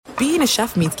being a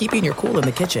chef means keeping your cool in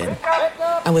the kitchen.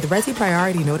 And with Resi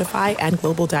Priority Notify and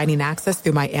Global Dining Access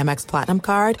through my Amex Platinum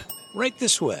card, right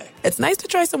this way. It's nice to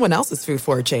try someone else's food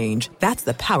for a change. That's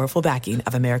the powerful backing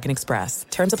of American Express.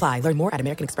 Terms apply. Learn more at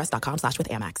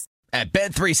americanexpress.com/withAmex. At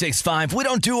Bet365, we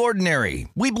don't do ordinary.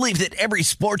 We believe that every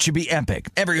sport should be epic.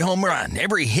 Every home run,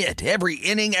 every hit, every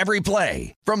inning, every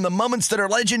play. From the moments that are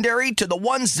legendary to the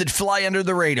ones that fly under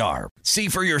the radar. See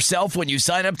for yourself when you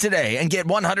sign up today and get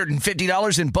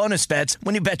 $150 in bonus bets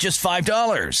when you bet just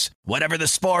 $5. Whatever the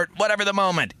sport, whatever the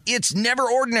moment, it's never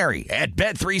ordinary at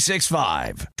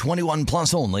Bet365. 21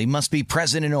 plus only. Must be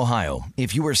present in Ohio.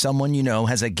 If you or someone you know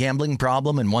has a gambling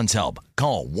problem and wants help,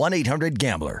 call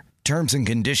 1-800-GAMBLER. Terms and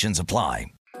conditions apply.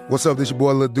 What's up, this your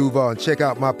boy Lil Duval, and check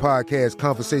out my podcast,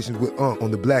 Conversations with Unc, on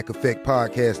the Black Effect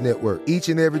Podcast Network. Each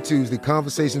and every Tuesday,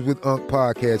 Conversations with Unc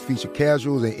podcast feature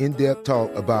casual and in-depth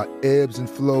talk about ebbs and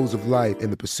flows of life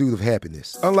and the pursuit of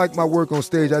happiness. Unlike my work on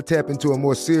stage, I tap into a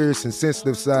more serious and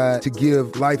sensitive side to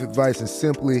give life advice and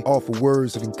simply offer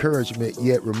words of encouragement,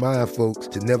 yet remind folks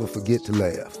to never forget to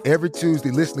laugh. Every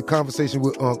Tuesday, listen to Conversation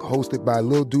with Unc, hosted by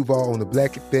Lil Duval on the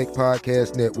Black Effect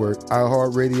Podcast Network,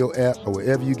 iHeartRadio app, or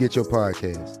wherever you get your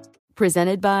podcasts.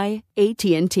 Presented by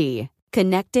AT&T.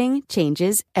 Connecting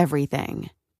changes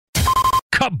everything.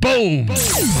 Kaboom!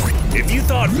 If you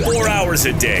thought 4 hours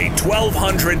a day,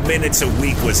 1,200 minutes a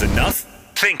week was enough,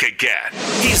 think again.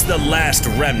 He's the last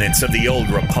remnants of the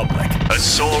old republic, a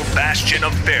sole bastion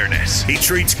of fairness. He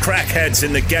treats crackheads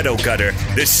in the ghetto gutter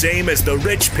the same as the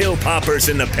rich pill poppers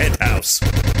in the penthouse.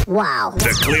 Wow.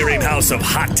 The clearinghouse of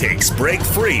hot takes break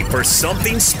free for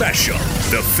something special.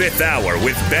 The Fifth Hour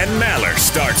with Ben Maller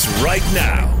starts right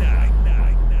now.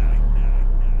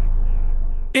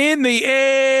 In the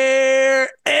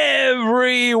air,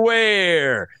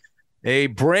 everywhere. A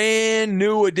brand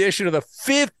new edition of the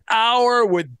Fifth Hour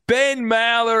with Ben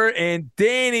Maller and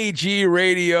Danny G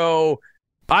Radio.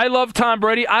 I love Tom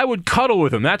Brady. I would cuddle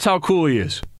with him. That's how cool he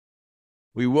is.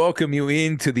 We welcome you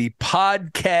into the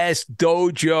podcast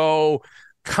dojo,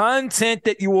 content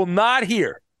that you will not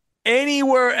hear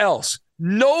anywhere else.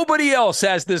 Nobody else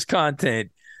has this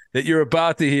content that you're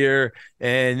about to hear,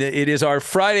 and it is our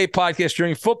Friday podcast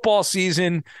during football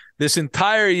season. This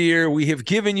entire year, we have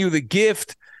given you the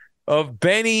gift of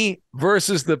Benny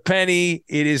versus the Penny.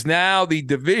 It is now the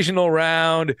divisional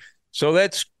round, so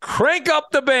let's crank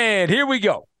up the band. Here we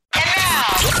go.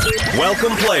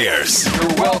 Welcome, players.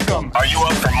 You're welcome. Are you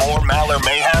up for more Maller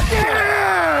mayhem?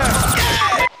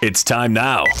 Yeah! It's time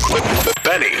now.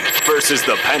 Benny versus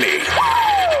the Penny.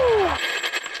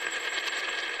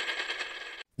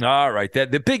 All right, you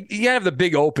gotta have the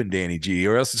big open, Danny G,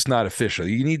 or else it's not official.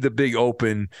 You need the big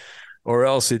open, or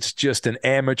else it's just an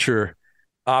amateur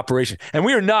operation. And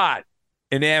we are not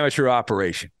an amateur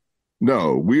operation.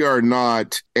 No, we are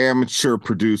not amateur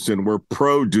producing. We're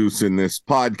producing this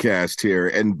podcast here.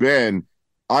 And Ben,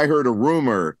 I heard a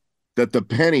rumor that the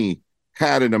Penny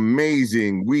had an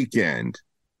amazing weekend.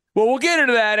 Well, we'll get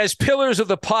into that. As pillars of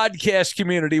the podcast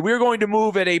community, we're going to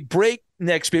move at a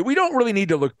breakneck speed. We don't really need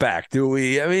to look back, do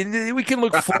we? I mean, we can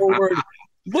look forward.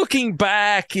 Looking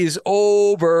back is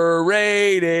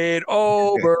overrated.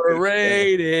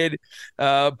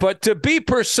 But to be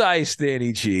precise,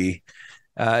 Danny G,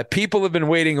 people have been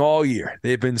waiting all year.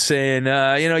 They've been saying,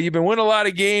 you've been winning a lot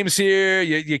of games here.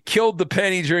 You killed the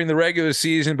Penny during the regular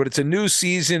season, but it's a new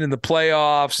season in the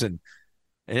playoffs, and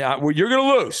you're going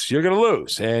to lose. You're going to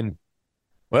lose. And,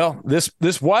 well,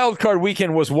 this wild card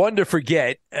weekend was one to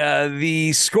forget.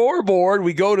 The scoreboard,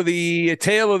 we go to the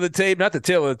tail of the tape, not the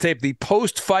tail of the tape, the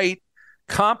post-fight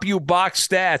CompuBox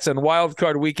stats on wild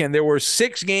card weekend. There were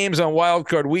 6 games on wild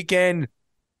card weekend,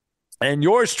 and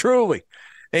yours truly,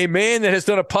 a man that has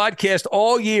done a podcast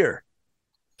all year,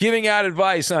 giving out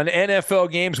advice on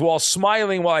NFL games while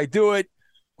smiling while I do it,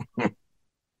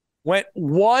 went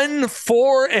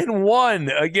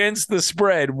 1-4-1 against the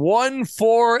spread.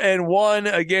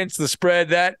 1-4-1 against the spread.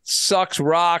 That sucks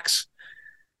rocks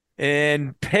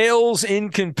and pales in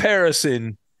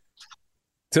comparison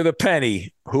to the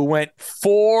Penny, who went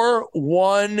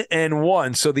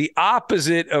 4-1-1. So the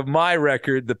opposite of my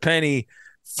record, the Penny,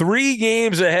 3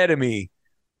 games ahead of me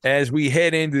as we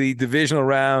head into the divisional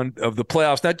round of the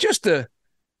playoffs. Now, just to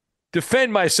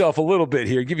defend myself a little bit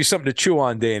here, give you something to chew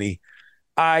on, Danny.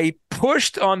 I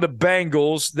pushed on the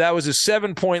Bengals. That was a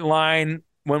 7-point line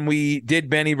when we did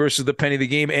Benny versus the Penny. The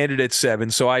game ended at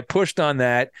 7, so I pushed on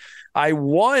that. I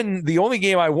won. The only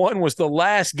game I won was the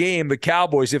last game, the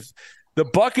Cowboys. If the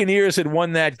Buccaneers had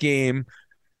won that game,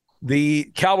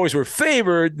 the Cowboys were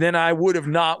favored, then I would have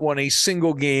not won a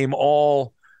single game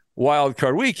all wild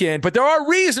card weekend. But there are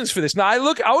reasons for this. Now, I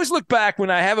always look back when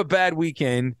I have a bad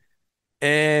weekend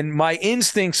And my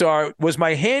instincts are, was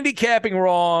my handicapping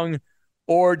wrong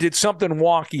or did something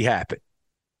wonky happen?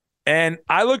 And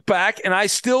I look back and I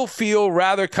still feel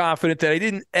rather confident that I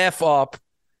didn't F up,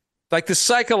 like the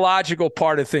psychological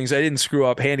part of things. I didn't screw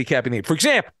up handicapping the game. For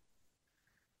example,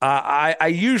 I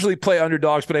usually play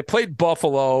underdogs, but I played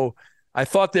Buffalo. I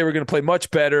thought they were going to play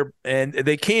much better, and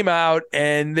they came out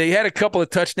and they had a couple of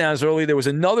touchdowns early. There was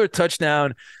another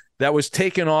touchdown that was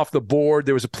taken off the board.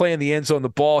 There was a play in the end zone. The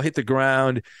ball hit the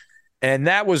ground, and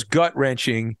that was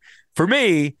gut-wrenching. For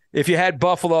me, if you had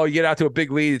Buffalo, you get out to a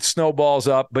big lead, it snowballs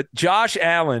up. But Josh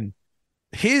Allen,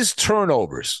 his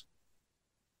turnovers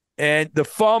and the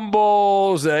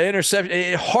fumbles, the interception,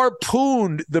 it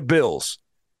harpooned the Bills.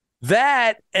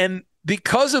 That, and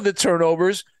because of the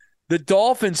turnovers, the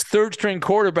Dolphins' third-string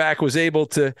quarterback was able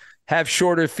to have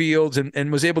shorter fields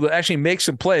and was able to actually make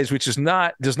some plays, which does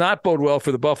not bode well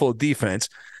for the Buffalo defense.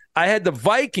 I had the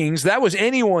Vikings. That was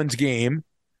anyone's game,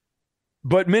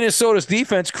 but Minnesota's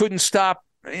defense couldn't stop.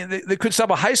 They couldn't stop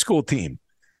a high school team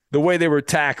the way they were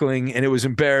tackling, and it was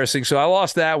embarrassing. So I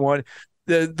lost that one.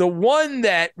 The one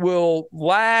that will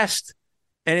last,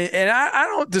 and I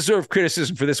don't deserve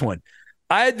criticism for this one.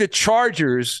 I had the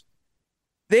Chargers.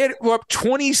 They were up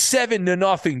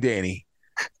 27-0, Danny.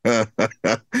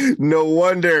 No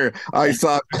wonder I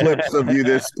saw clips of you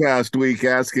this past week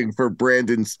asking for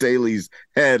Brandon Staley's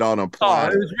head on a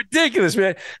platter. Oh, it was ridiculous,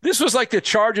 man. This was like the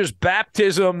Chargers'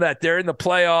 baptism that they're in the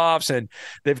playoffs and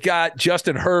they've got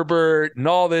Justin Herbert and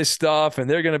all this stuff and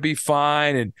they're going to be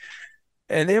fine.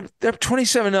 And they're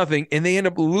 27-0 and they end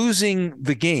up losing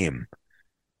the game,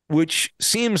 which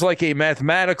seems like a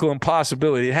mathematical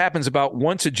impossibility. It happens about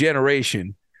once a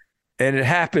generation, and it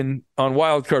happened on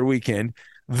Wild Card Weekend.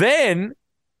 Then,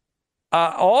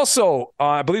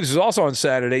 I believe this is also on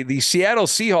Saturday, the Seattle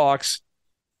Seahawks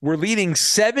were leading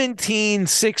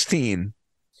 17-16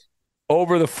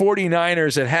 over the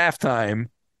 49ers at halftime.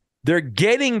 They're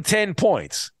getting 10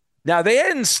 points. Now, they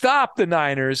hadn't stopped the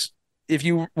Niners. If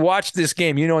you watch this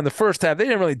game, you know in the first half, they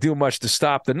didn't really do much to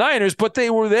stop the Niners, but they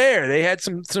were there. They had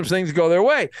some things go their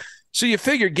way. So you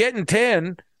figure getting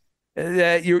 10,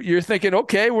 that you're thinking,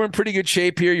 okay, we're in pretty good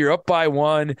shape here. You're up by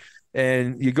 1,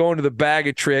 and you go into the bag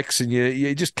of tricks, and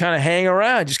you just kind of hang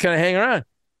around.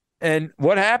 And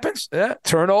what happens?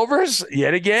 Turnovers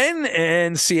yet again,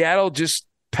 and Seattle just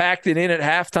packed it in at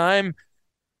halftime,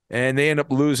 and they end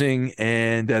up losing,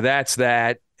 and that's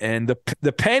that. And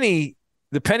the penny.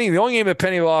 The only game the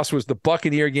penny lost was the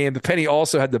Buccaneer game. The penny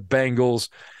also had the Bengals,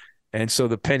 and so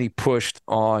the penny pushed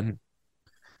on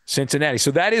Cincinnati.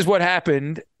 So that is what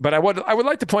happened. But I would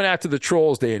like to point out to the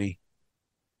trolls, Danny,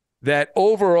 that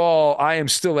overall I am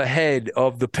still ahead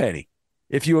of the penny.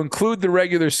 If you include the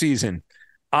regular season,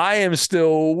 I am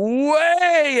still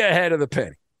way ahead of the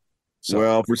penny. So,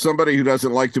 well, for somebody who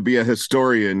doesn't like to be a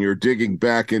historian, you're digging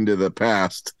back into the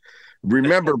past.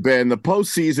 Remember, Ben, the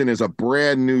postseason is a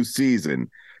brand new season.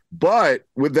 But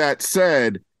with that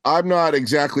said, I'm not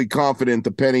exactly confident the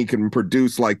penny can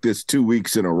produce like this 2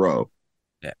 weeks in a row.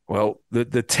 Yeah, well,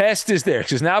 the test is there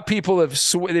because now people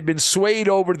they've been swayed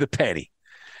over to the penny,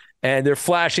 and they're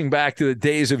flashing back to the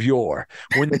days of yore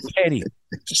when the penny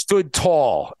stood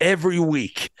tall every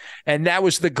week, and that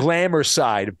was the glamour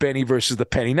side of Benny versus the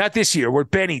penny. Not this year where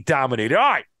Benny dominated. All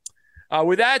right.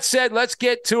 With that said, let's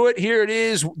get to it. Here it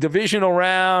is, divisional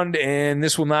round, and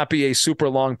this will not be a super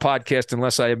long podcast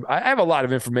unless I have a lot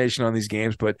of information on these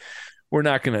games, but we're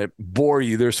not going to bore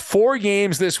you. There's 4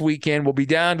 games this weekend. We'll be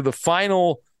down to the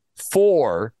final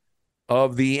 4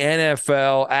 of the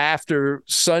NFL after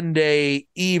Sunday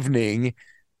evening,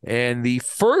 and the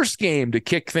first game to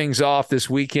kick things off this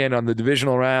weekend on the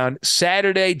divisional round,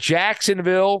 Saturday,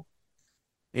 Jacksonville,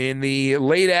 in the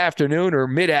late afternoon or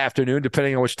mid-afternoon,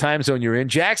 depending on which time zone you're in.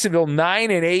 Jacksonville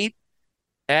 9-8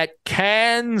 at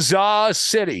Kansas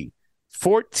City,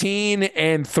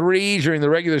 14-3 during the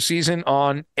regular season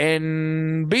on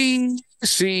NBC.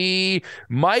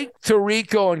 Mike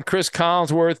Tirico and Chris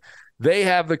Collinsworth, they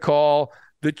have the call.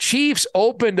 The Chiefs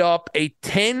opened up a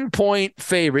 10-point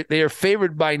favorite. They are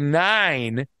favored by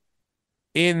 9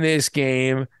 in this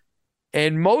game.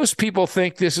 And most people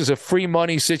think this is a free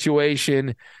money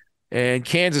situation, and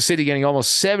Kansas City getting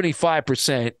almost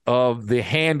 75% of the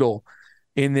handle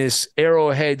in this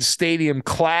Arrowhead Stadium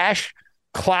clash.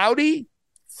 Cloudy,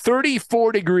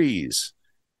 34 degrees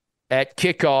at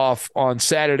kickoff on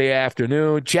Saturday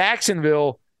afternoon.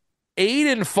 Jacksonville,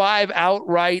 8-5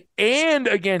 outright and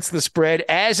against the spread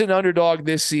as an underdog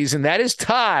this season. That is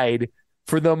tied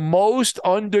for the most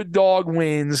underdog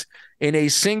wins in a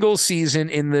single season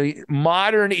in the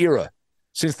modern era.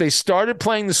 Since they started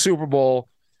playing the Super Bowl,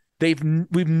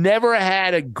 we've never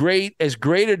had as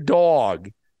great a dog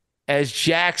as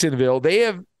Jacksonville. They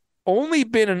have only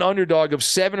been an underdog of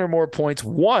 7 or more points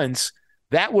once.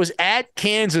 That was at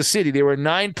Kansas City. They were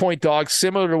 9-point dogs,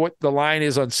 similar to what the line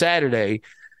is on Saturday.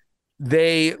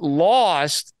 They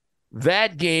lost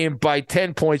that game by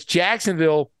 10 points.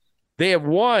 Jacksonville, they have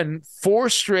won 4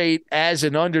 straight as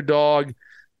an underdog.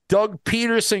 Doug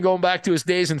Peterson, going back to his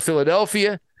days in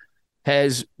Philadelphia,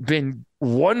 has been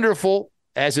wonderful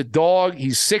as a dog.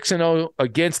 He's 6-0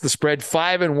 against the spread,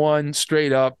 5-1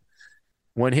 straight up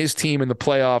when his team in the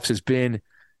playoffs has been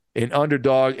an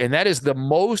underdog. And that is the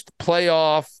most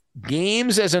playoff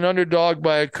games as an underdog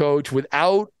by a coach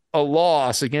without a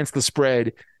loss against the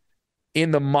spread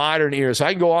in the modern era. So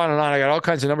I can go on and on. I got all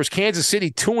kinds of numbers. Kansas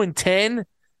City 2-10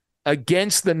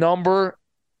 against the number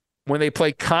when they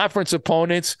play conference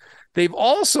opponents. They've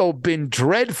also been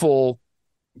dreadful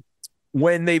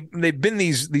when they've been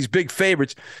these big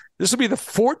favorites. This will be the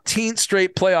 14th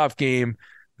straight playoff game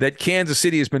that Kansas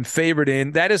City has been favored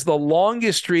in. That is the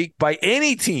longest streak by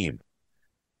any team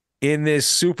in this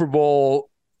Super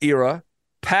Bowl era.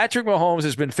 Patrick Mahomes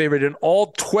has been favored in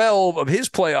all 12 of his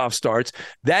playoff starts.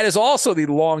 That is also the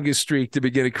longest streak to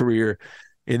begin a career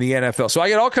in the NFL. So I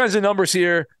get all kinds of numbers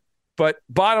here, but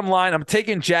bottom line, I'm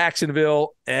taking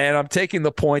Jacksonville and I'm taking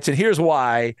the points. And here's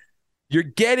why. You're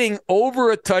getting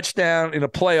over a touchdown in a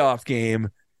playoff game.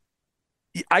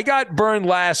 I got burned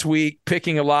last week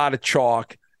picking a lot of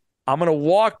chalk. I'm going to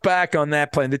walk back on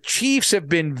that plan. The Chiefs have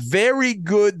been very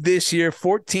good this year.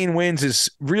 14 wins is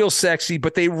real sexy,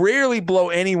 but they rarely blow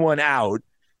anyone out.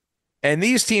 And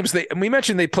these teams, we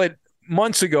mentioned they played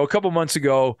a couple months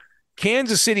ago.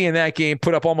 Kansas City in that game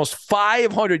put up almost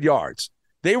 500 yards.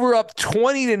 They were up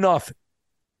 20-0,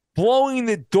 blowing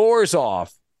the doors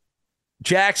off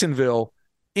Jacksonville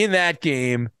in that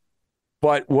game.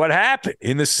 But what happened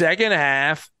in the second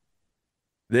half?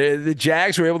 The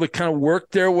Jags were able to kind of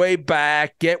work their way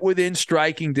back, get within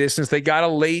striking distance. They got a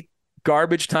late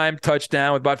garbage time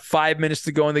touchdown with about 5 minutes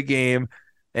to go in the game.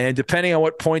 And depending on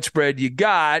what point spread you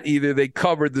got, either they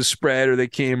covered the spread or they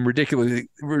came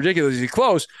ridiculously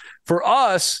close. For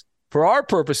us, for our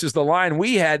purposes, the line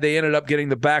we had, they ended up getting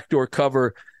the backdoor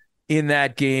cover in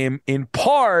that game, in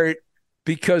part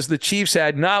because the Chiefs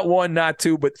had not 1, not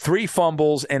 2, but 3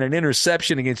 fumbles and an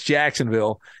interception against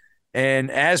Jacksonville.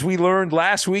 And as we learned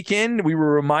last weekend, we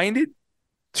were reminded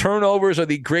turnovers are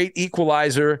the great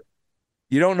equalizer.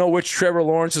 You don't know which Trevor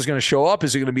Lawrence is going to show up.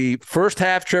 Is it going to be first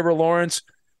half Trevor Lawrence,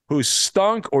 who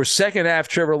stunk, or second half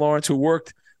Trevor Lawrence, who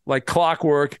worked like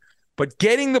clockwork? But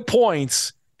getting the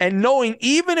points and knowing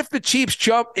even if the Chiefs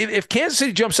if Kansas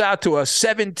City jumps out to a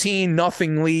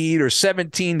 17-0 lead or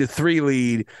 17-3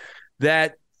 lead,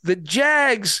 that the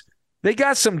Jags, they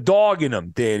got some dog in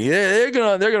them, Danny. They're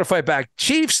gonna fight back.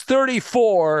 Chiefs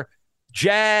 34,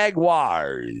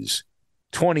 Jaguars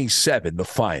 27, the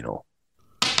final.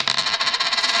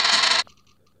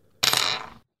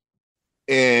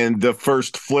 And the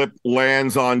first flip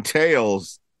lands on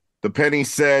tails. The penny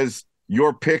says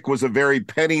your pick was a very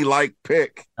penny-like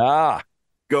pick.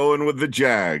 Going with the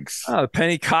Jags. The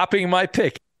penny copying my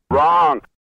pick. Wrong.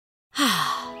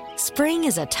 Spring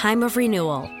is a time of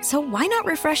renewal, so why not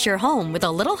refresh your home with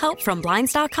a little help from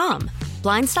Blinds.com?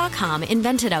 Blinds.com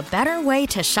invented a better way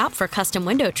to shop for custom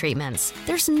window treatments.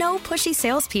 There's no pushy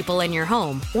salespeople in your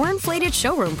home or inflated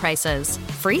showroom prices.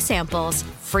 Free samples,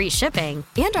 free shipping,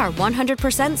 and our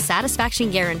 100%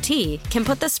 satisfaction guarantee can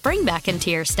put the spring back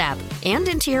into your step and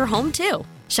into your home, too.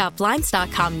 Shop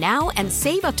Blinds.com now and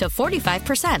save up to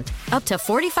 45%. Up to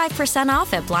 45%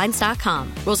 off at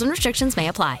Blinds.com. Rules and restrictions may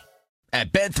apply.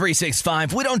 At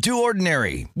Bet365, we don't do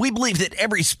ordinary. We believe that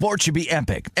every sport should be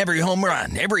epic. Every home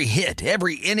run, every hit,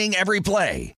 every inning, every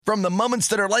play. From the moments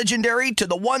that are legendary to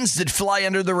the ones that fly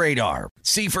under the radar.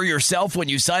 See for yourself when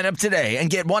you sign up today and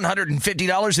get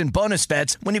 $150 in bonus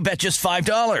bets when you bet just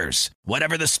 $5.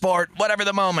 Whatever the sport, whatever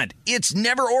the moment, it's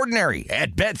never ordinary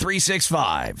at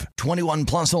Bet365. 21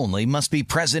 plus only. Must be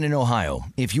present in Ohio.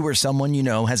 If you or someone you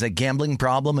know has a gambling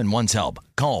problem and wants help,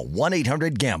 call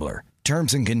 1-800-GAMBLER.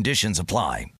 Terms and conditions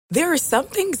apply. There are some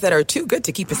things that are too good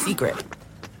to keep a secret.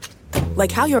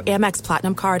 Like how your Amex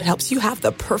Platinum card helps you have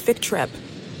the perfect trip.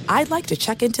 I'd like to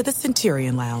check into the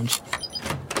Centurion Lounge.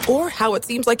 Or how it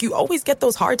seems like you always get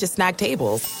those hard-to-snag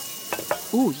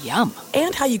tables. Ooh, yum.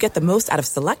 And how you get the most out of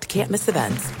select can't-miss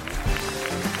events.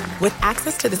 With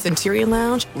access to the Centurion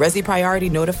Lounge, Resi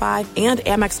Priority Notified, and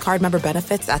Amex card member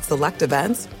benefits at select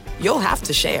events, you'll have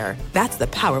to share. That's the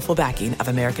powerful backing of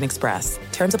American Express.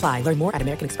 Terms apply. Learn more at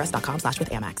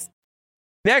americanexpress.com/withAmex.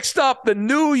 Next up, the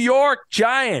New York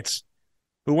Giants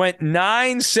who went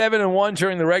 9-7-1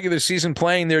 during the regular season,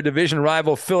 playing their division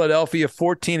rival Philadelphia,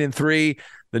 14-3,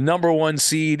 the number one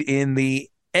seed in the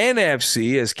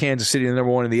NFC, as Kansas City the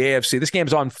number one in the AFC. This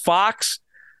game's on Fox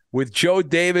with Joe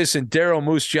Davis and Daryl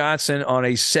Moose Johnson on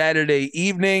a Saturday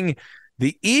evening.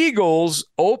 The Eagles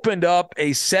opened up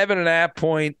a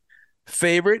 7.5-point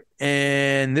favorite,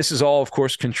 and this is all, of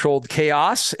course, controlled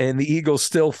chaos, and the Eagles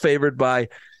still favored by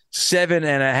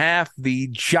 7.5. The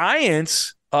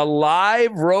Giants, a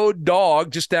live road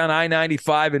dog just down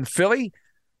I-95 in Philly,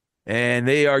 and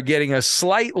they are getting a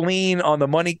slight lean on the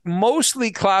money.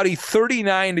 Mostly cloudy,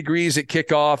 39 degrees at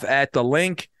kickoff at the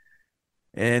Link.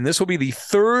 And this will be the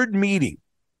third meeting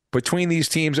between these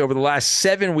teams over the last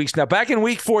 7 weeks. Now, back in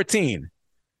week 14,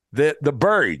 the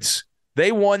Birds,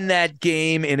 they won that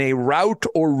game in a rout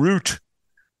or root,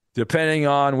 depending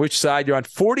on which side you're on.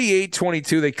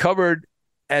 48-22. They covered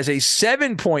as a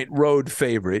 7-point road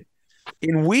favorite.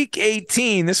 In week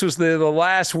 18, this was the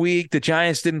last week the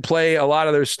Giants didn't play a lot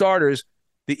of their starters.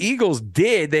 The Eagles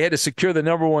did. They had to secure the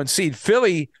number one seed.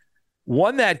 Philly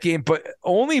won that game, but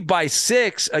only by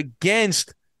 6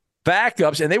 against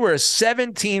backups, and they were a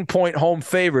 17-point home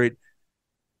favorite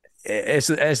as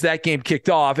that game kicked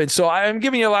off. And so I'm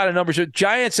giving you a lot of numbers. The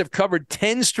Giants have covered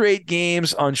 10 straight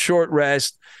games on short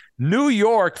rest. New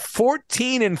York,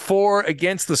 14-4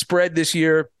 against the spread this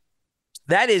year.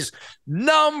 That is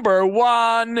number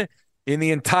one in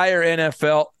the entire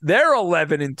NFL. They're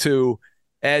 11-2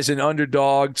 as an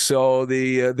underdog. So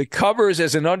the covers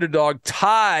as an underdog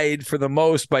tied for the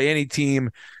most by any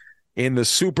team in the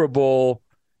Super Bowl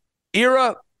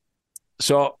era.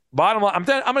 So bottom line, I'm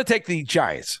going to take the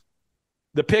Giants.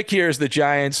 The pick here is the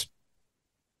Giants.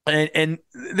 And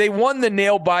they won the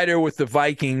nail biter with the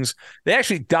Vikings. They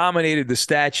actually dominated the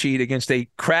stat sheet against a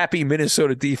crappy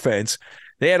Minnesota defense.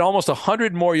 They had almost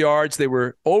 100 more yards. They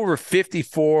were over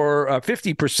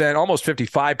 50%, almost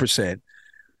 55%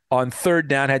 on third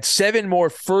down, had 7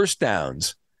 more first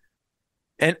downs.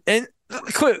 And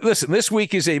listen, this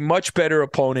week is a much better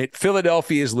opponent.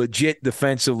 Philadelphia is legit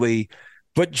defensively,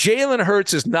 but Jalen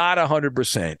Hurts is not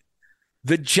 100%.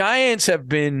 The Giants have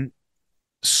been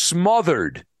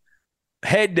smothered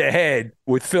head-to-head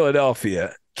with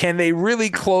Philadelphia. Can they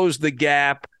really close the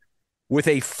gap with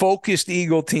a focused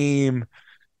Eagle team?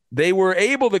 They were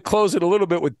able to close it a little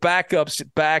bit with backups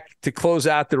back to close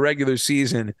out the regular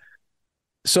season.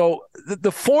 So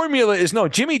the formula is no.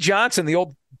 Jimmy Johnson, the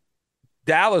old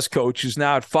Dallas coach who's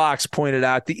now at Fox, pointed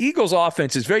out the Eagles'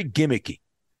 offense is very gimmicky.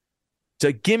 It's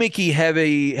a gimmicky,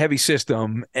 heavy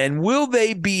system. And will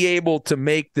they be able to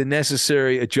make the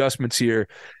necessary adjustments here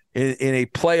in a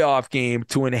playoff game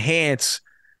to enhance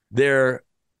their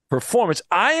performance?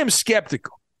 I am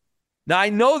skeptical. Now,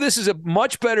 I know this is a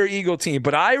much better Eagle team,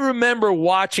 but I remember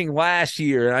watching last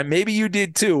year, and maybe you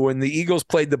did too, when the Eagles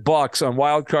played the Bucs on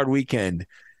Wild Card Weekend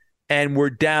and were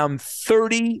down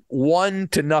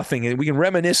 31-0. And we can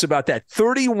reminisce about that.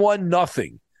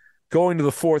 31-0 going to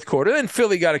the fourth quarter. Then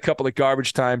Philly got a couple of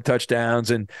garbage time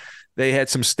touchdowns, and they had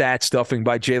some stat stuffing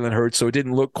by Jalen Hurts, so it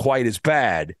didn't look quite as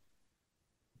bad.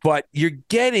 But you're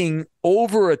getting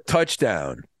over a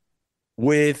touchdown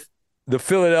with the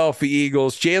Philadelphia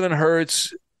Eagles. Jalen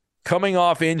Hurts coming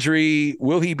off injury.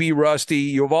 Will he be rusty?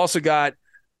 You've also got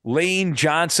Lane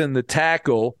Johnson, the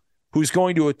tackle, who's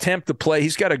going to attempt to play.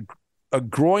 He's got a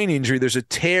groin injury. There's a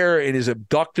tear in his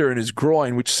abductor in his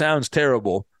groin, which sounds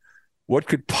terrible. What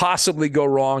could possibly go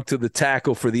wrong to the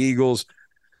tackle for the Eagles?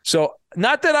 So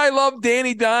not that I love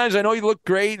Danny Dimes. I know he looked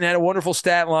great and had a wonderful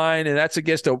stat line, and that's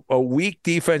against a weak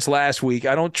defense last week.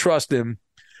 I don't trust him,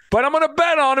 but I'm going to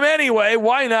bet on him anyway.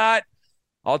 Why not?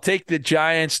 I'll take the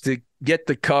Giants to get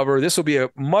the cover. This will be a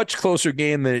much closer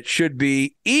game than it should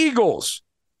be. Eagles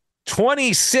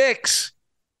 26,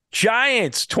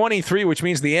 Giants 23, which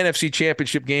means the NFC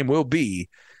Championship game will be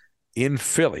in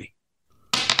Philly.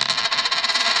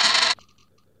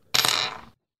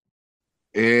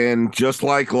 And just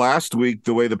like last week,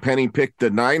 the way the penny picked the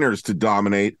Niners to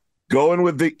dominate, going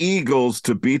with the Eagles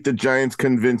to beat the Giants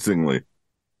convincingly.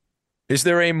 Is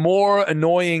there a more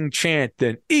annoying chant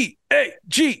than E-A-G-E-L-S,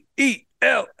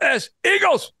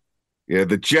 Eagles? Yeah,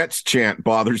 the Jets chant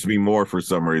bothers me more for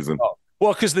some reason. Oh,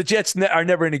 well, because the Jets are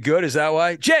never any good. Is that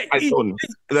why?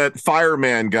 That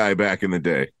fireman guy back in the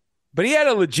day. But he had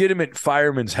a legitimate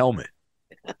fireman's helmet.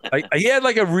 Like he had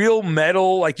like a real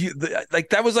metal, like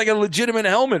that was like a legitimate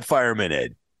helmet fireman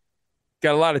had.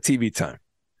 Got a lot of TV time.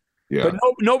 Yeah. But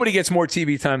nobody gets more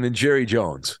TV time than Jerry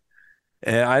Jones.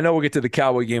 And I know we'll get to the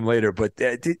Cowboy game later, but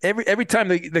every time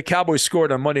the Cowboys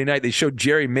scored on Monday night, they showed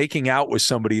Jerry making out with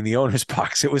somebody in the owner's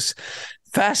box. It was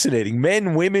fascinating.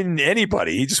 Men, women,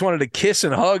 anybody. He just wanted to kiss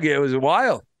and hug. It was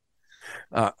wild.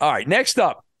 All right, next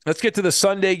up, let's get to the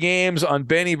Sunday games on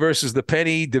Benny versus the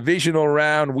Penny divisional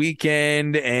round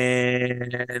weekend,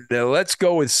 and let's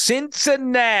go with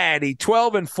Cincinnati,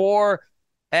 12-4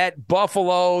 at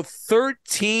Buffalo,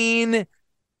 13-3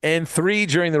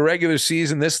 during the regular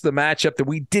season. This is the matchup that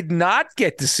we did not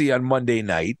get to see on Monday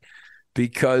night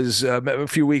because a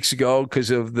few weeks ago,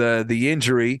 because of the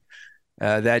injury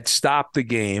that stopped the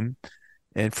game.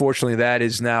 And fortunately, that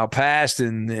is now passed,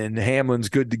 and Hamlin's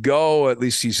good to go. At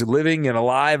least he's living and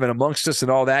alive and amongst us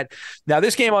and all that. Now,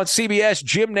 this game on CBS,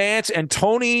 Jim Nantz and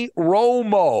Tony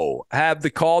Romo have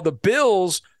the call. The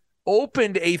Bills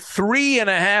opened a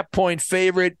 3.5-point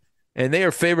favorite, and they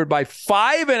are favored by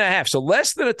 5.5, so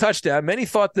less than a touchdown. Many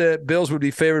thought the Bills would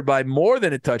be favored by more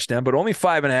than a touchdown, but only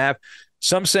 5.5.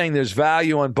 Some saying there's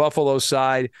value on Buffalo's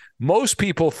side. Most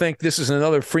people think this is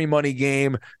another free money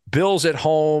game. Bills at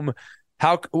home.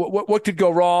 What could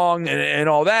go wrong and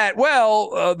all that?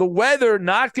 Well, the weather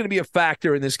not going to be a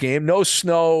factor in this game. No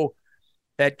snow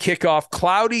at kickoff.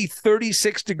 Cloudy,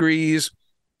 36 degrees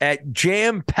at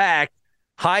jam-packed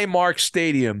Highmark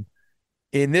Stadium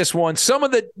in this one. Some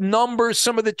of the numbers,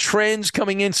 some of the trends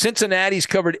coming in. Cincinnati's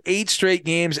covered 8 straight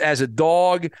games as a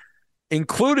dog,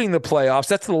 including the playoffs.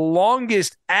 That's the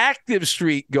longest active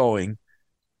streak going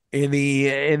in the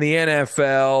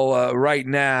NFL right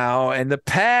now. And the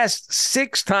past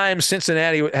 6 times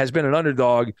Cincinnati has been an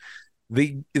underdog,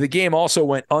 the game also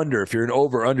went under. If you're an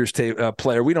over-unders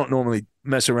player, we don't normally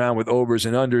mess around with overs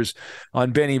and unders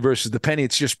on Benny versus the Penny.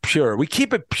 It's just pure. We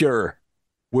keep it pure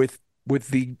with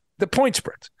the point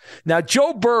spreads. Now,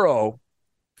 Joe Burrow,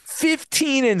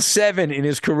 15-7 in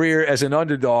his career as an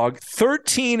underdog,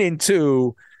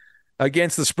 13-2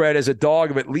 against the spread as a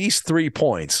dog of at least 3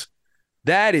 points.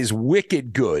 That is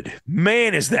wicked good.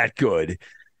 Man, is that good.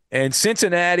 And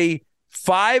Cincinnati,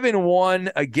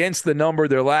 5-1 against the number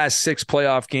their last 6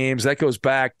 playoff games. That goes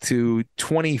back to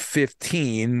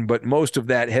 2015, but most of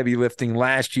that heavy lifting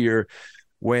last year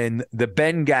when the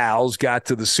Bengals got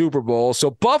to the Super Bowl.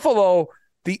 So Buffalo,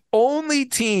 the only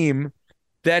team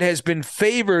that has been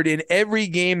favored in every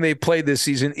game they played this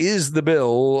season is the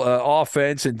Bill,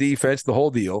 offense and defense, the whole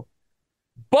deal.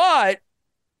 But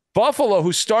Buffalo,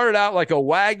 who started out like a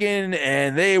wagon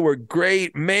and they were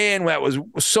great, man, that was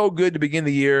so good to begin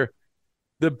the year.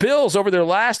 The Bills, over their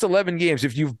last 11 games,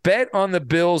 if you've bet on the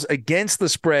Bills against the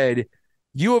spread,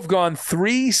 you have gone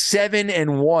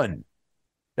 3-7-1.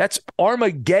 That's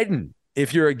Armageddon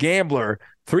if you're a gambler.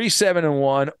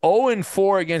 3-7-1,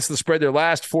 0-4 against the spread their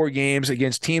last 4 games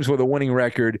against teams with a winning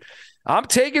record. I'm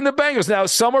taking the Bengals. Now,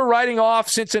 some are writing off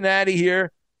Cincinnati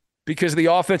here because of the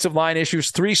offensive line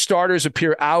issues. 3 starters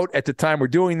appear out at the time we're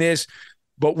doing this,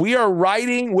 but we are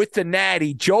riding with the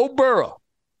Natty. Joe Burrow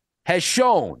has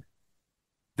shown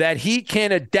that he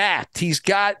can adapt. He's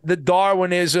got the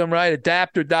Darwinism, right?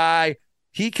 Adapt or die.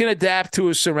 He can adapt to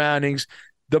his surroundings.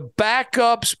 The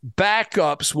backups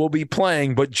will be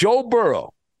playing, but Joe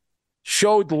Burrow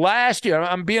showed last year,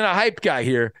 I'm being a hype guy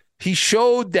here, he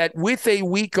showed that with a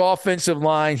weak offensive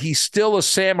line, he's still a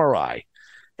samurai.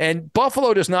 And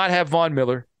Buffalo does not have Von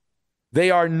Miller.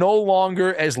 They are no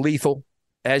longer as lethal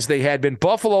as they had been.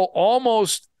 Buffalo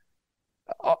almost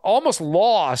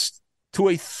lost to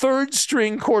a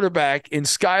third-string quarterback in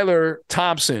Skylar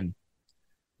Thompson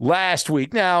last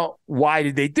week. Now, why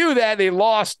did they do that? They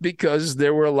lost because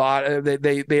there were a lot.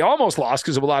 They almost lost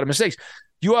because of a lot of mistakes.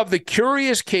 You have the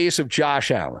curious case of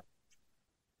Josh Allen.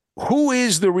 Who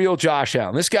is the real Josh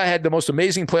Allen? This guy had the most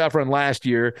amazing playoff run last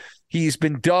year. He's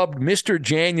been dubbed Mr.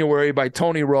 January by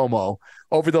Tony Romo.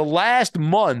 Over the last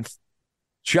month,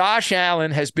 Josh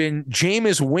Allen has been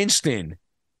Jameis Winston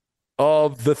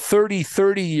of the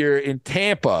 30-30 year in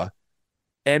Tampa.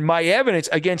 And my evidence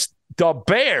against the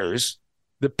Bears,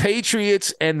 the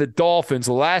Patriots, and the Dolphins,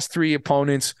 the last 3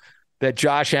 opponents that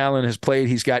Josh Allen has played,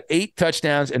 he's got 8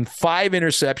 touchdowns and 5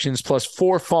 interceptions plus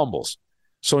 4 fumbles.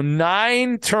 So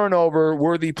 9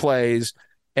 turnover-worthy plays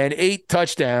and 8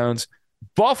 touchdowns.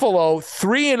 Buffalo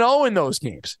 3-0 in those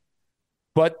games.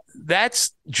 But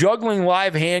that's juggling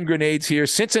live hand grenades here.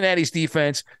 Cincinnati's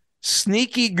defense,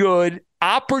 sneaky good,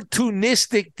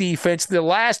 opportunistic defense. The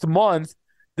last month,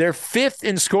 they're 5th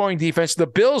in scoring defense. The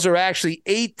Bills are actually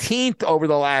 18th over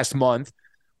the last month.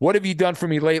 What have you done for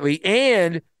me lately?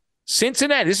 And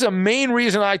Cincinnati, this is a main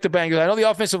reason I like the Bengals. I know the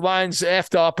offensive line's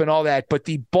effed up and all that, but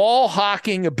the ball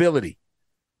hawking ability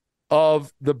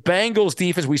of the Bengals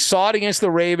defense, we saw it against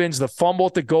the Ravens, the fumble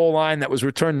at the goal line that was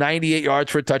returned 98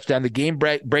 yards for a touchdown, the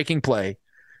game-breaking play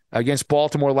against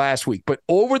Baltimore last week. But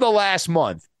over the last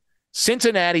month,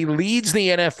 Cincinnati leads the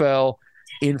NFL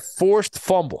in forced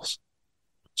fumbles.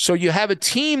 So you have a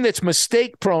team that's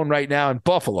mistake-prone right now in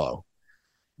Buffalo.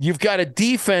 you've got a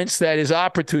defense that is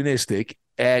opportunistic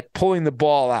at pulling the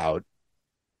ball out,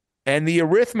 and the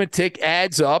arithmetic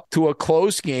adds up to a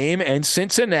close game, and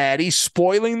Cincinnati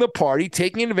spoiling the party,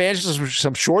 taking advantage of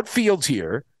some short fields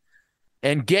here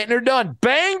and getting her done.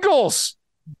 Bengals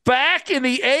back in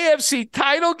the AFC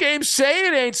title game. Say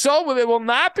it ain't so, but they will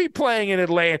not be playing in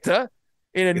Atlanta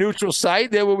in a neutral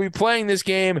site. They will be playing this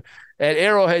game at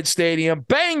Arrowhead Stadium.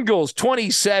 Bengals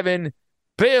 27,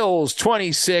 Bills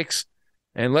 26,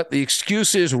 and let the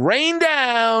excuses rain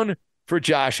down for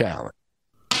Josh Allen.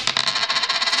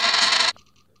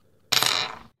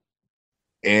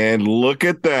 And look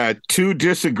at that. 2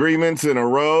 disagreements in a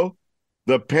row.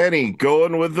 The penny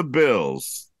going with the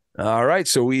Bills. All right,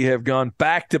 so we have gone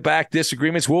back-to-back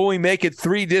disagreements. Will we make it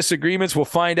 3 disagreements? We'll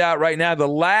find out right now. The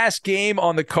last game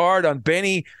on the card on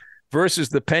Benny versus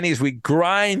the Pennies. We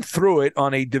grind through it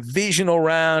on a divisional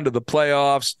round of the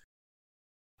playoffs.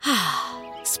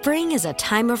 Spring is a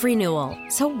time of renewal,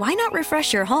 so why not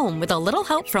refresh your home with a little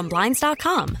help from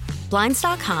Blinds.com?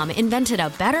 Blinds.com invented a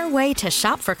better way to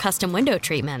shop for custom window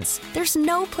treatments. There's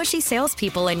no pushy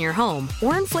salespeople in your home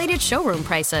or inflated showroom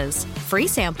prices. Free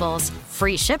samples,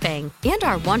 free shipping, and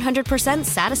our 100%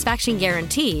 satisfaction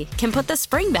guarantee can put the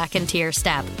spring back into your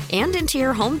step and into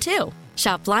your home, too.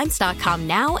 Shop Blinds.com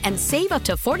now and save up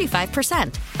to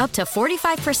 45%. Up to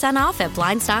 45% off at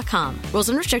Blinds.com. Rules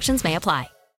and restrictions may apply.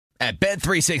 At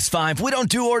Bet365, we don't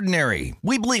do ordinary.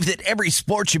 We believe that every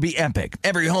sport should be epic.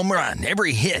 Every home run,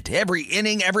 every hit, every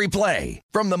inning, every play.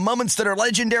 From the moments that are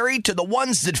legendary to the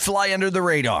ones that fly under the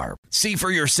radar. See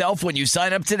for yourself when you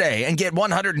sign up today and get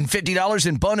 $150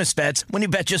 in bonus bets when you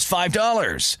bet just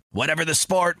 $5. Whatever the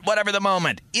sport, whatever the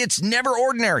moment, it's never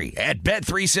ordinary at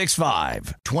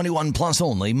Bet365. 21 plus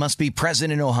only. Must be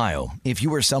present in Ohio. If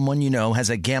you or someone you know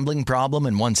has a gambling problem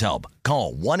and wants help,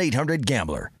 call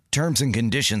 1-800-GAMBLER. Terms and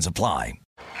conditions apply.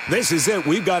 This is it.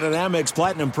 We've got an Amex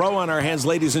Platinum Pro on our hands,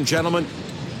 ladies and gentlemen.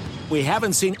 We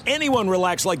haven't seen anyone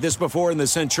relax like this before in the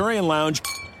Centurion Lounge.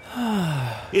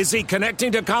 Is he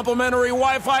connecting to complimentary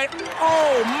Wi-Fi?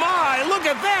 Oh, my. Look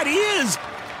at that. He is.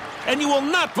 And you will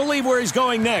not believe where he's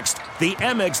going next. The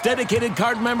Amex dedicated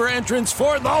card member entrance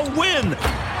for the win.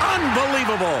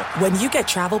 Unbelievable. When you get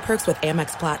travel perks with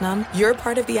Amex Platinum, you're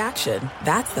part of the action.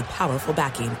 That's the powerful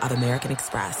backing of American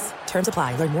Express. Terms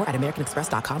apply. Learn more at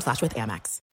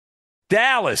americanexpress.com/withAmex.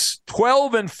 Dallas,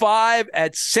 12-5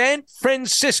 at San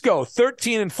Francisco,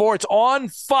 13-4. It's on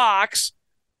Fox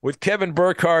with Kevin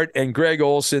Burkhardt and Greg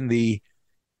Olsen. The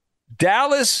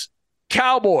Dallas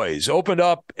Cowboys opened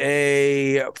up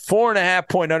a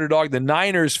 4.5-point underdog. The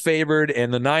Niners favored,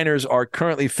 and the Niners are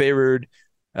currently favored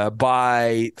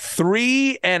by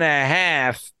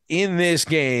 3.5 in this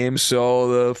game. So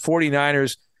the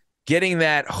 49ers getting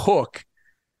that hook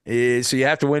is, so you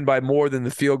have to win by more than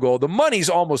the field goal. The money's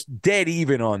almost dead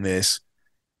even on this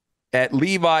at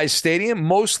Levi's Stadium.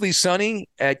 Mostly sunny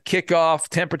at kickoff.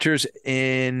 Temperatures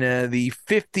in the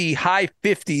high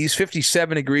 50s,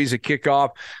 57 degrees at kickoff.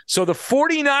 So the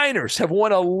 49ers have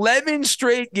won 11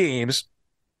 straight games.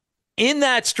 In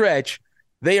that stretch,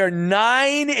 they are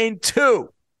 9-2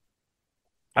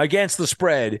 against the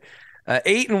spread.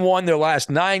 8-1 their last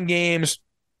 9 games.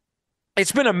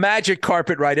 It's been a magic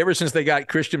carpet ride ever since they got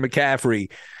Christian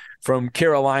McCaffrey from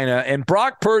Carolina. And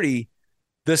Brock Purdy,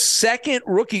 the second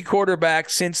rookie quarterback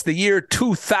since the year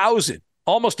 2000,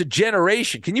 almost a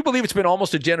generation. Can you believe it's been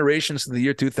almost a generation since the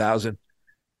year 2000?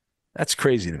 That's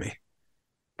crazy to me,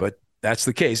 but that's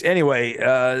the case. Anyway,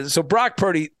 so Brock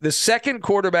Purdy, the second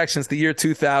quarterback since the year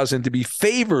 2000 to be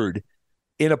favored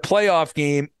in a playoff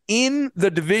game in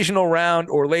the divisional round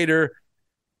or later.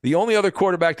 The only other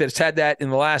quarterback that's had that in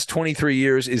the last 23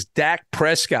 years is Dak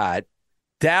Prescott.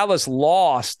 Dallas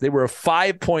lost. They were a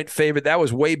 5-point favorite. That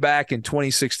was way back in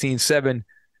 2016, 7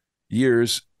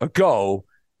 years ago.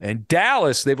 And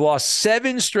Dallas, they've lost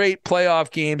 7 straight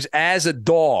playoff games as a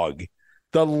dog.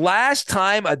 The last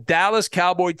time a Dallas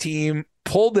Cowboy team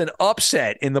pulled an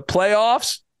upset in the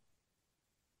playoffs,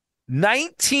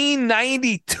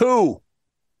 1992,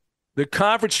 the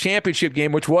conference championship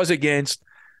game, which was against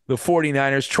the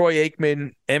 49ers. Troy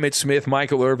Aikman, Emmitt Smith,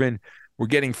 Michael Irvin were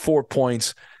getting 4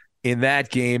 points in that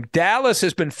game. Dallas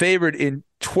has been favored in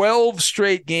 12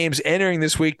 straight games entering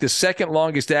this week, the second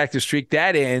longest active streak.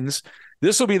 That ends.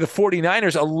 This will be the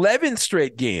 49ers' 11th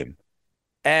straight game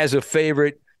as a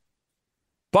favorite.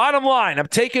 Bottom line, I'm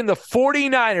taking the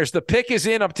 49ers. The pick is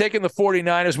in. I'm taking the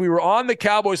 49ers. We were on the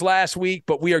Cowboys last week,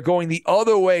 but we are going the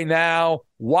other way now.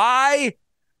 Why?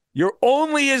 You're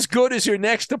only as good as your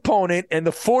next opponent, and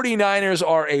the 49ers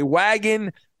are a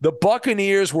wagon. The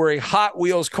Buccaneers were a Hot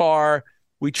Wheels car.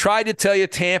 We tried to tell you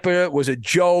Tampa was a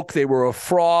joke. They were a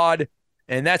fraud.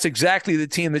 And that's exactly the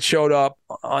team that showed up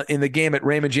in the game at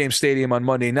Raymond James Stadium on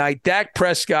Monday night. Dak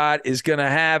Prescott is going to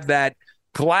have that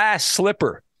glass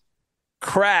slipper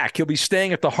crack. He'll be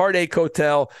staying at the Heartache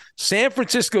Hotel. San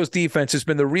Francisco's defense has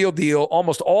been the real deal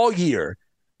almost all year.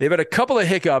 They've had a couple of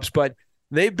hiccups, but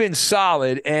they've been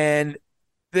solid. And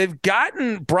they've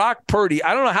gotten Brock Purdy.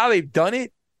 I don't know how they've done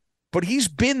it, but he's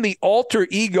been the alter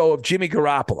ego of Jimmy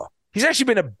Garoppolo. He's actually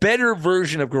been a better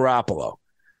version of Garoppolo,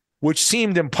 which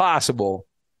seemed impossible.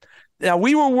 Now,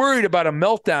 we were worried about a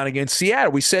meltdown against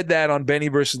Seattle. We said that on Benny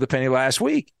versus the Penny last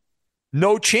week.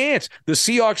 No chance. The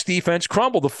Seahawks defense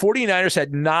crumbled. The 49ers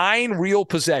had 9 real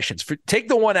possessions. Take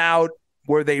the one out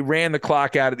where they ran the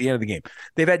clock out at the end of the game.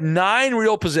 They've had 9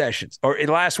 real possessions, or in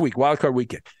last week, wild card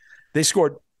weekend. They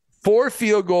scored 4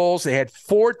 field goals. They had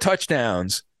 4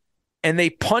 touchdowns, and they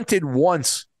punted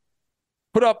once,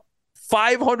 put up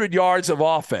 500 yards of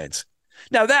offense.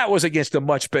 Now, that was against a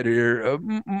much better,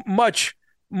 much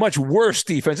worse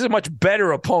defense. It's a much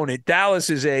better opponent. Dallas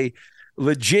is a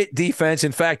legit defense.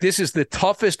 In fact, this is the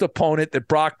toughest opponent that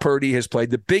Brock Purdy has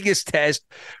played, the biggest test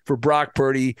for Brock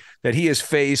Purdy that he has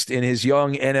faced in his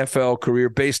young NFL career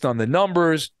based on the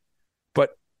numbers.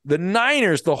 But the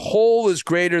Niners, the whole is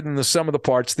greater than the sum of the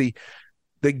parts. The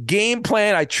game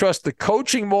plan, I trust the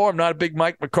coaching more. I'm not a big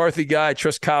Mike McCarthy guy. I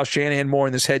trust Kyle Shanahan more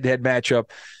in this head-to-head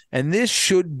matchup. And this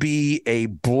should be a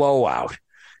blowout,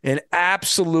 an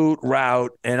absolute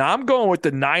rout. And I'm going with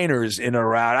the Niners in a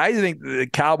rout. I think the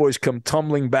Cowboys come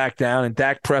tumbling back down, and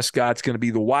Dak Prescott's going to be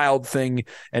the wild thing,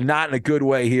 and not in a good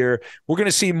way here. We're going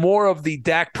to see more of the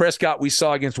Dak Prescott we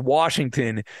saw against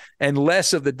Washington and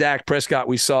less of the Dak Prescott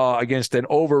we saw against an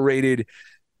overrated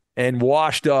and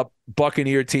washed up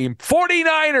Buccaneer team.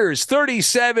 49ers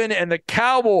 37 and the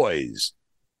Cowboys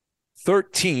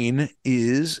 13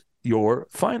 is your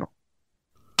final.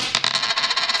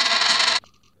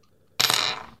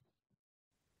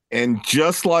 And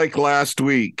just like last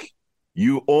week,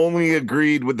 you only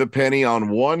agreed with the Penny on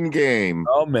one game.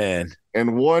 Oh, man.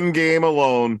 And one game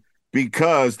alone,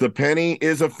 because the Penny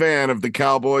is a fan of the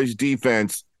Cowboys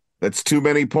defense. That's too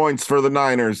many points for the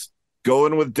Niners.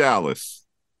 Going with Dallas.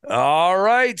 All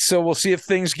right, so we'll see if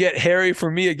things get hairy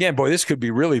for me again. Boy, this could be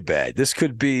really bad. This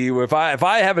could be, if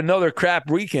I have another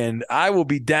crap weekend, I will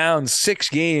be down 6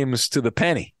 games to the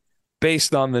Penny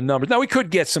based on the numbers. Now, we could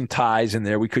get some ties in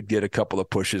there. We could get a couple of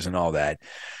pushes and all that.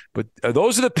 But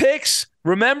those are the picks.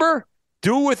 Remember,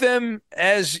 do with them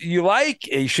as you like.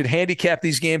 You should handicap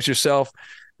these games yourself.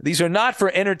 These are not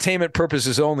for entertainment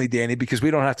purposes only, Danny, because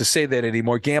we don't have to say that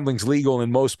anymore. Gambling's legal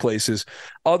in most places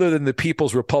other than the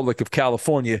People's Republic of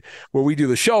California, where we do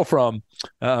the show from.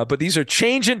 But these are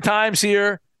changing times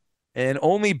here, and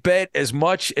only bet as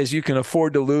much as you can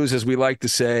afford to lose, as we like to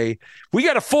say. We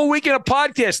got a full weekend of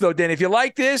podcasts, though, Danny. If you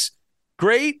like this,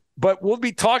 great. But we'll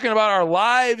be talking about our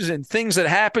lives and things that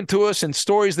happened to us and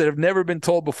stories that have never been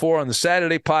told before on the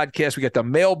Saturday podcast. We got the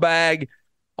mailbag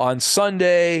on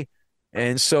Sunday.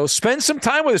 And so spend some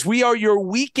time with us. We are your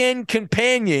weekend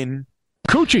companion.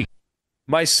 Coochie.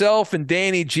 Myself and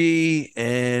Danny G.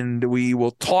 And we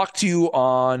will talk to you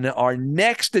on our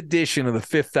next edition of the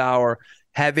 5th Hour.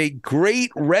 Have a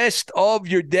great rest of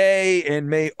your day, and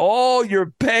may all your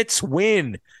bets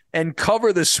win and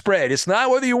cover the spread. It's not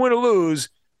whether you win or lose.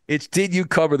 It's did you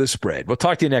cover the spread. We'll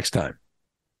talk to you next time.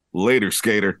 Later,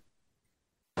 Skater.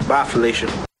 Bye,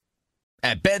 Felicia.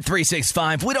 At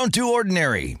Bet365, we don't do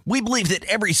ordinary. We believe that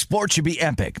every sport should be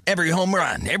epic. Every home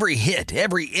run, every hit,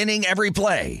 every inning, every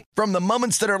play. From the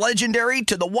moments that are legendary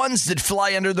to the ones that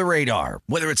fly under the radar.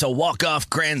 Whether it's a walk-off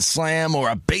grand slam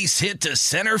or a base hit to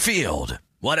center field.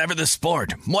 Whatever the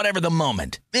sport, whatever the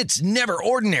moment. It's never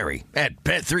ordinary at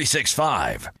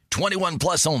Bet365. 21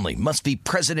 plus only. Must be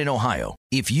present in Ohio.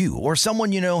 If you or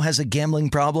someone you know has a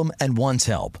gambling problem and wants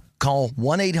help, call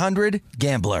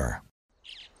 1-800-GAMBLER.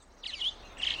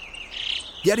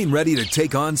 Getting ready to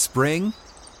take on spring?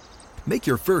 Make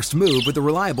your first move with the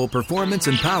reliable performance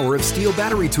and power of Steel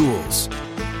battery tools.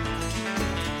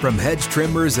 From hedge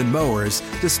trimmers and mowers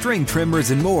to string trimmers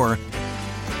and more,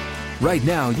 right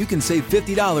now you can save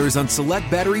 $50 on select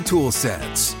battery tool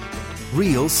sets.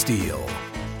 Real Steel.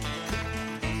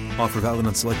 Offer valid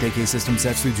on select AK system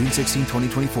sets through June 16,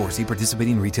 2024. See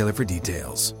participating retailer for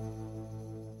details.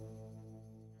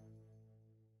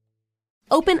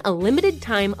 Open a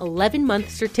limited-time 11-month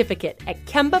certificate at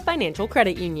Kemba Financial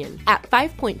Credit Union. At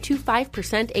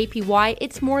 5.25% APY,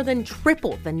 it's more than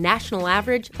triple the national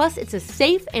average, plus it's a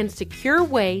safe and secure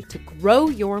way to grow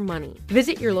your money.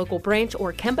 Visit your local branch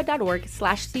or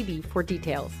kemba.org/CD for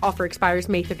details. Offer expires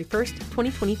May 31st,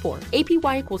 2024.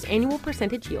 APY equals annual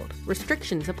percentage yield.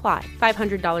 Restrictions apply.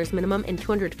 $500 minimum and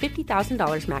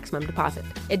 $250,000 maximum deposit.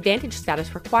 Advantage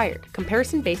status required.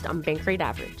 Comparison based on bank rate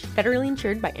average. Federally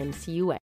insured by NCUA.